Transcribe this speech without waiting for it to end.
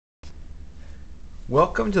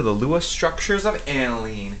Welcome to the Lewis structures of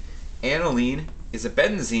aniline. Aniline is a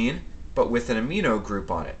benzene, but with an amino group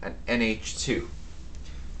on it, an NH2.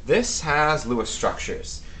 This has Lewis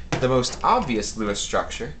structures. The most obvious Lewis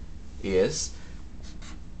structure is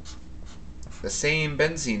the same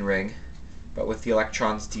benzene ring, but with the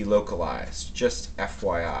electrons delocalized, just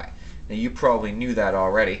FYI. Now you probably knew that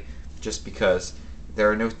already, just because there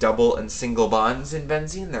are no double and single bonds in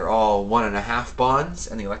benzene. They're all 1.5 bonds,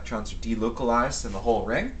 and the electrons are delocalized in the whole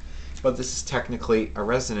ring. But this is technically a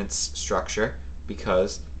resonance structure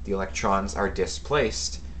because the electrons are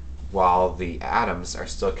displaced while the atoms are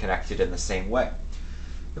still connected in the same way.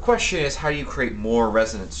 The question is, how do you create more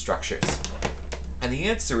resonance structures? And the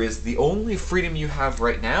answer is, the only freedom you have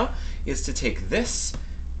right now is to take this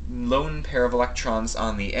lone pair of electrons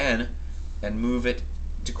on the N and move it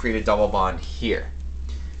to create a double bond here.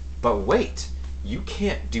 But wait, you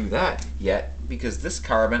can't do that yet because this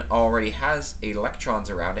carbon already has 8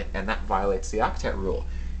 electrons around it, and that violates the octet rule.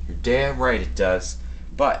 You're damn right it does.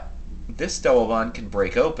 But this double bond can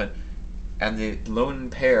break open, and the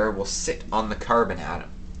lone pair will sit on the carbon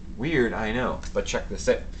atom. Weird, I know, but check this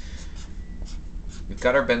out. We've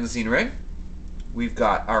got our benzene ring. We've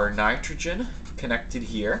got our nitrogen connected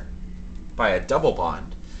here by a double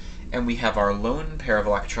bond, and we have our lone pair of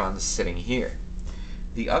electrons sitting here.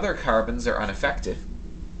 The other carbons are unaffected,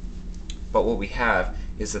 but what we have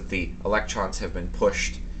is that the electrons have been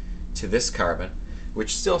pushed to this carbon,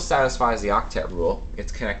 which still satisfies the octet rule.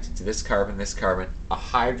 It's connected to this carbon, a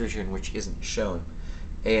hydrogen which isn't shown,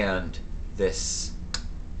 and this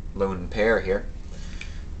lone pair here.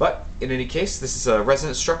 But in any case, this is a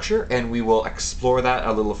resonance structure, and we will explore that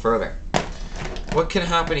a little further. What can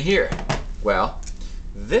happen here? Well,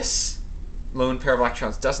 this lone pair of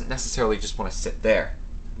electrons doesn't necessarily just want to sit there.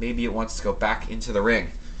 Maybe it wants to go back into the ring.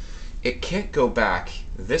 It can't go back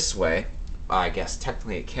this way. I guess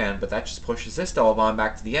technically it can, but that just pushes this double bond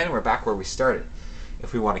back to the end, and we're back where we started.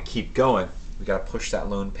 If we want to keep going, we got to push that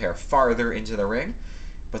lone pair farther into the ring,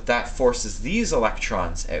 but that forces these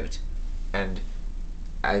electrons out, and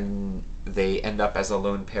they end up as a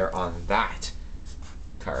lone pair on that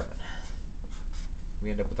carbon. We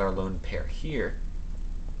end up with our lone pair here.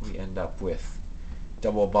 We end up with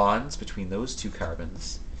double bonds between those two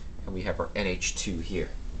carbons, and we have our NH2 here.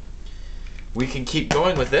 We can keep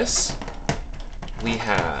going with this. We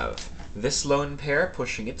have this lone pair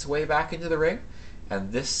pushing its way back into the ring,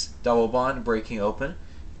 and this double bond breaking open,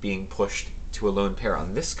 being pushed to a lone pair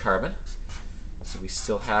on this carbon. So we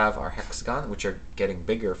still have our hexagon, which are getting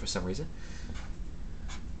bigger for some reason.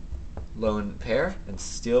 Lone pair, and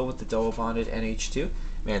still with the double bonded NH2.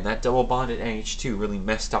 Man, that double bonded NH2 really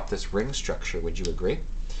messed up this ring structure, would you agree?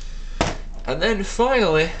 And then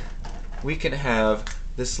finally, we can have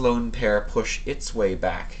this lone pair push its way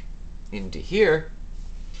back into here,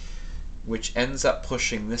 which ends up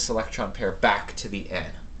pushing this electron pair back to the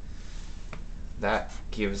N. That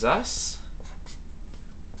gives us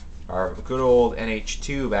our good old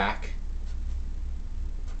NH2 back,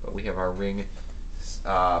 but we have our ring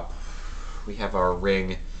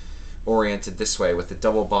oriented this way with the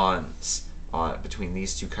double bonds between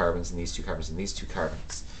these two carbons and these two carbons and these two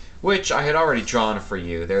carbons, which I had already drawn for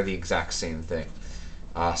you. They're the exact same thing,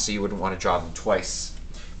 so you wouldn't want to draw them twice.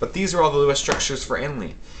 But these are all the Lewis structures for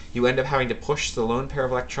aniline. You end up having to push the lone pair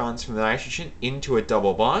of electrons from the nitrogen into a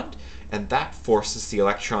double bond, and that forces the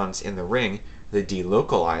electrons in the ring, the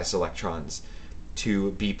delocalized electrons,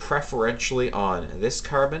 to be preferentially on this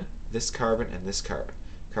carbon, and this carbon.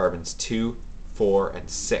 Carbons 2, 4, and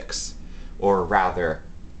 6. Or rather,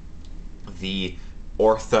 the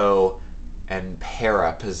ortho and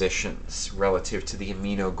para positions relative to the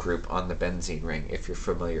amino group on the benzene ring, if you're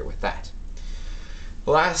familiar with that.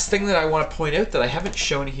 The last thing that I want to point out that I haven't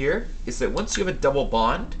shown here is that once you have a double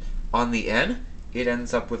bond on the N, it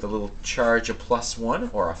ends up with a little charge of +1,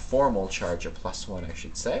 or a formal charge of +1, I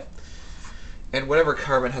should say. And whatever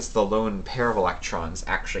carbon has the lone pair of electrons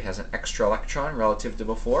actually has an extra electron relative to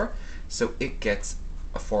before, so it gets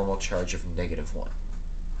a formal charge of -1.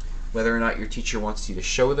 Whether or not your teacher wants you to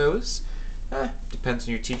show those, depends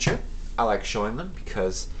on your teacher. I like showing them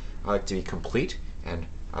because I like to be complete, and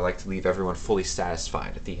I like to leave everyone fully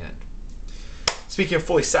satisfied at the end. Speaking of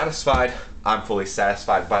fully satisfied, I'm fully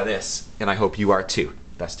satisfied by this, and I hope you are too.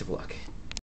 Best of luck.